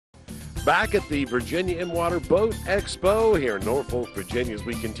Back at the Virginia In-Water Boat Expo here in Norfolk, Virginia, as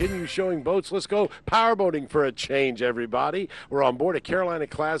we continue showing boats. Let's go powerboating for a change, everybody. We're on board a Carolina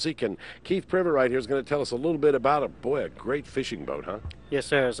Classic, and Keith Privet right here is going to tell us a little bit about it. Boy, a great fishing boat, huh? Yes,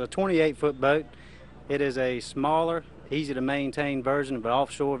 sir. It's a 28-foot boat. It is a smaller, easy-to-maintain version of an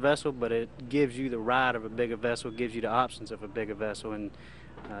offshore vessel, but it gives you the ride of a bigger vessel, gives you the options of a bigger vessel, and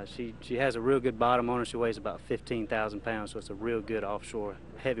she has a real good bottom on her. She weighs about 15,000 pounds, so it's a real good offshore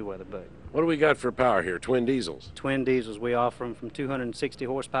heavy weather boat. What do we got for power here? Twin diesels? Twin diesels. We offer them from 260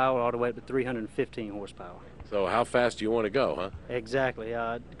 horsepower all the way up to 315 horsepower. So how fast do you want to go, huh? Exactly.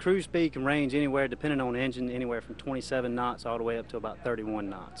 Cruise speed can range anywhere, depending on the engine, anywhere from 27 knots all the way up to about 31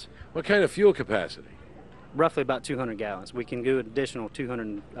 knots. What kind of fuel capacity? Roughly about 200 gallons. We can do an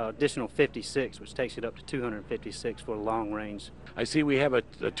additional 56, which takes it up to 256 for long range. I see we have a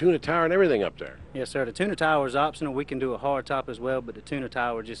tuna tower and everything up there. Yes, sir. The tuna tower is optional. We can do a hard top as well, but the tuna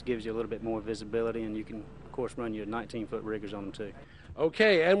tower just gives you a little bit more visibility, and you can, of course, run your 19-foot riggers on them too.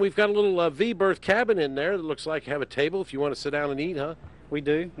 Okay, and we've got a little V-berth cabin in there that looks like you have a table if you want to sit down and eat, huh? We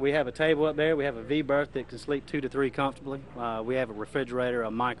do. We have a table up there. We have a V-berth that can sleep 2 to 3 comfortably. We have a refrigerator,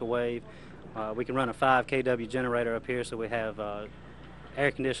 a microwave. We can run a 5 kW generator up here, so we have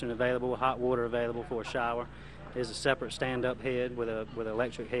air conditioning available, hot water available for a shower. There's a separate stand-up head with an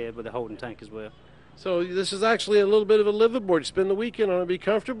electric head with a holding tank as well. So this is actually a little bit of a liveaboard. Spend the weekend on it, be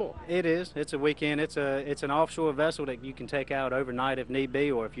comfortable. It is. It's a weekend. It's an offshore vessel that you can take out overnight if need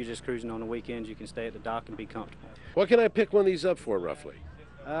be, or if you're just cruising on the weekends, you can stay at the dock and be comfortable. What can I pick one of these up for, roughly?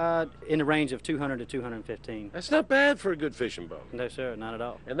 In the range of 200 to 215. That's not bad for a good fishing boat. No, sir, not at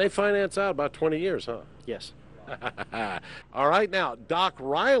all. And they finance out about 20 years, huh? Yes. All right, now, Doc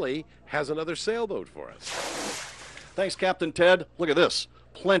Riley has another sailboat for us. Thanks, Captain Ted. Look at this.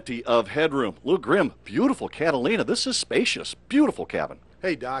 Plenty of headroom. Lou Grimm, beautiful Catalina. This is spacious. Beautiful cabin.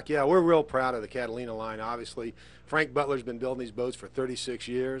 Hey, Doc. Yeah, we're real proud of the Catalina line, obviously. Frank Butler's been building these boats for 36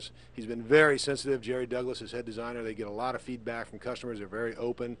 years. He's been very sensitive. Jerry Douglas, his head designer, they get a lot of feedback from customers. They're very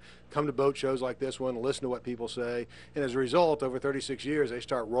open. Come to boat shows like this one, listen to what people say. And as a result, over 36 years, they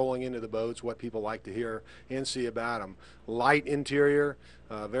start rolling into the boats what people like to hear and see about them. Light interior,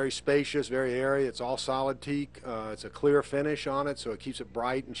 very spacious, very airy. It's all solid teak. It's a clear finish on it, so it keeps it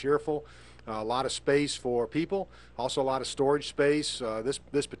bright and cheerful. A lot of space for people, also a lot of storage space.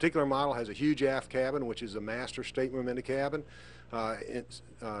 This particular model has a huge aft cabin, which is a master stateroom in the cabin.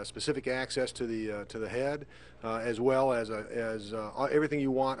 Specific access to the head, as well as everything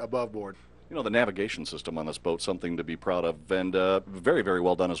you want above board. You know, the navigation system on this boat, something to be proud of, and very, very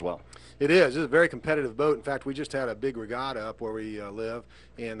well done as well. It is. It's a very competitive boat. In fact, we just had a big regatta up where we live,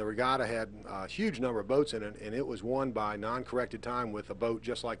 and the regatta had a huge number of boats in it, and it was won by non-corrected time with a boat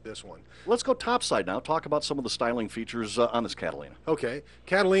just like this one. Let's go topside now. Talk about some of the styling features on this Catalina. Okay.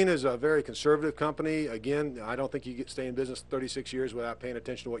 Catalina is a very conservative company. Again, I don't think you stay in business 36 years without paying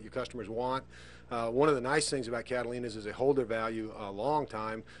attention to what your customers want. One of the nice things about Catalinas is they hold their value a long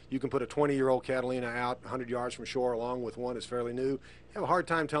time. You can put a 20-year-old Catalina out 100 yards from shore along with one that's fairly new. You have a hard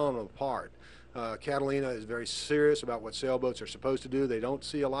time telling them apart. Catalina is very serious about what sailboats are supposed to do. They don't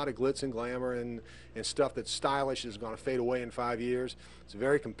see a lot of glitz and glamour and stuff that's stylish is going to fade away in 5 years. It's a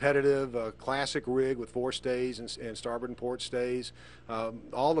very competitive, classic rig with 4 stays and starboard and port stays.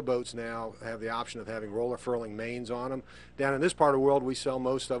 All the boats now have the option of having roller furling mains on them. Down in this part of the world, we sell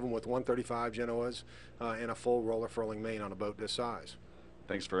most of them with 135 Genoas and a full roller furling main on a boat this size.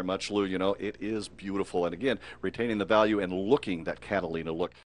 Thanks very much, Lou. You know, it is beautiful. And again, retaining the value and looking that Catalina look.